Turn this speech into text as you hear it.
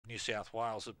New South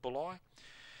Wales at Bulli.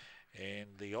 And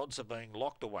the odds are being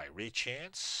locked away. Rear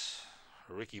Chance,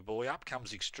 Ricky Boy. Up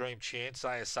comes Extreme Chance,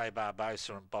 ASA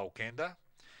Barbosa and Bulkender.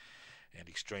 And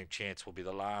Extreme Chance will be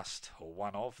the last, or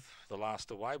one of the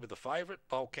last away with the favourite,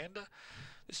 Bulkender.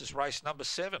 This is race number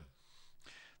 7.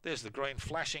 There's the green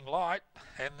flashing light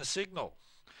and the signal.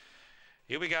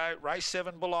 Here we go. Race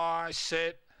 7, Bulli,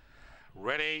 set,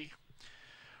 ready.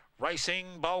 Racing,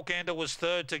 Bulkender was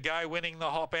third to go. Winning the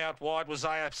hop out wide was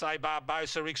ASA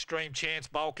Barbosa. Extreme Chance,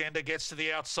 Bulkender gets to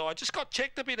the outside. Just got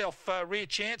checked a bit off Rear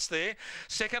Chance there.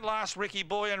 Second last, Ricky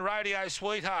Boy and Rodeo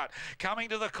Sweetheart. Coming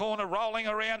to the corner, rolling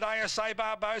around ASA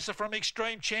Barbosa from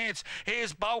Extreme Chance.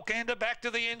 Here's Bulkender back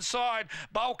to the inside.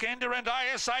 Bulkender and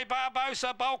ASA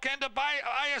Barbosa. Bulkender,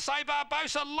 ASA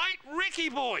Barbosa, late Ricky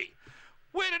Boy.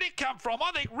 Where did it come from?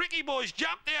 I think Ricky Boy's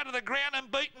jumped out of the ground and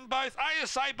beaten both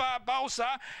ASA Barbosa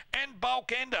and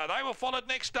Bulkender. They were followed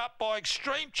next up by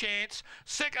Extreme Chance.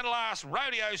 Second last,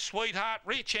 Rodeo Sweetheart.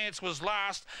 Rear Chance was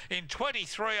last in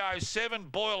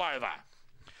 23.07, boil over.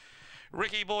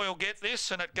 Ricky Boy will get this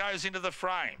and it goes into the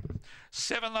frame.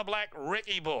 7 the black,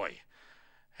 Ricky Boy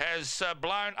has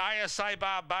blown ASA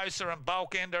Barbosa and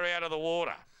Bulkender out of the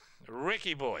water.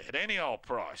 Ricky Boy at any old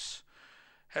price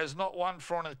has not won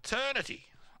for an eternity.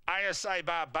 ASA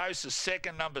Barbosa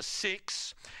second, number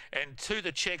 6, and to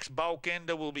the checks,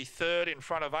 Bulkender will be third in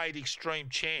front of 8 Extreme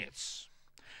Chance.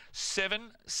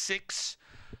 7, 6,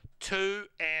 2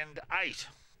 and 8.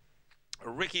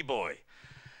 Ricky Boy,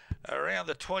 around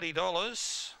the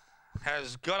 $20,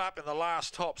 has got up in the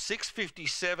last hop,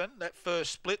 6.57. That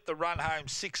first split, the run home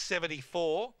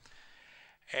 6.74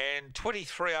 and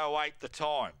 23.08 the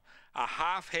time. A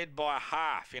half head by a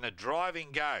half in a driving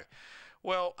go.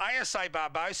 Well, ASA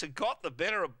Barbosa got the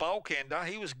better of Bulkender.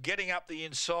 He was getting up the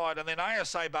inside, and then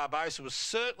ASA Barbosa was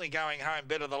certainly going home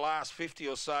better the last 50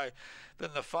 or so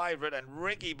than the favourite, and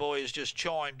Ricky Boy has just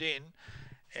chimed in,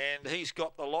 and he's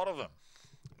got the lot of them.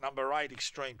 Number 8,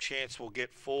 Extreme Chance, will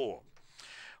get 4.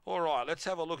 All right, let's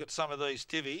have a look at some of these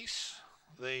divvies.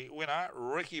 The winner,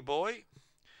 Ricky Boy,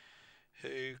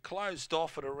 who closed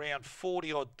off at around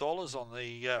 $40 odd on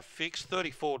the fix,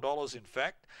 $34 in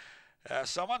fact.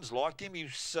 Someone's liked him. He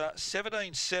was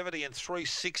 $17.70 and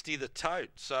 $3.60 the tote,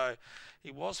 so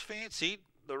he was fancied.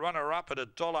 The runner-up at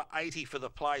 $1.80 for the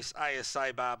place,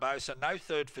 ASA Barbosa. No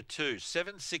third for 2,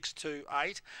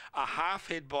 7.628. A half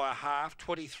head by a half,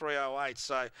 23.08.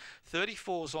 So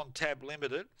 34's on tab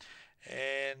limited,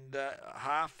 and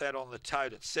half that on the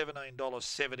tote at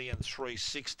 $17.70 and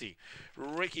 $3.60.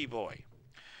 Ricky Boy.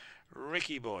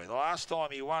 Ricky Boy, the last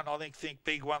time he won, I think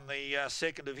Big won the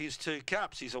second of his 2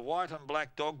 cups. He's a white and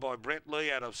black dog by Brett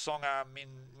Lee out of Songar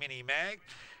Mini Mag,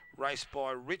 raced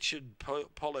by Richard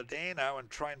Polidano and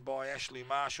trained by Ashley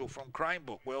Marshall from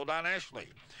Cranebrook. Well done, Ashley.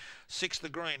 6 the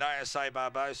green, ASA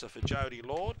Barbosa for Jody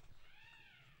Lord.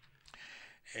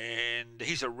 And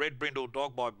he's a red brindle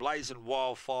dog by Blazing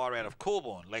Wildfire out of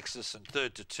Corborn, Lexus, and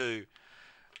 3rd to 2,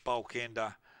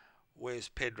 Bulkender. Where's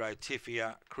Pedro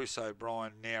Tiffia, Chris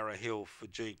O'Brien, Nara Hill for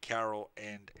G. Carroll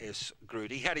and S. Groot.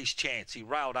 He had his chance. He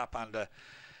railed up under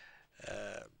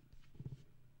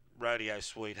Rodeo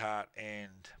Sweetheart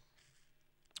and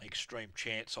Extreme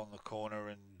Chance on the corner,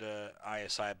 and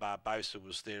ASA Barbosa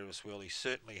was there as well. He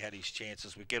certainly had his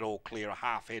chances. We get all clear, a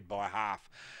half head by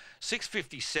half.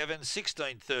 6.57,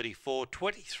 16.34,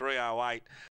 23.08.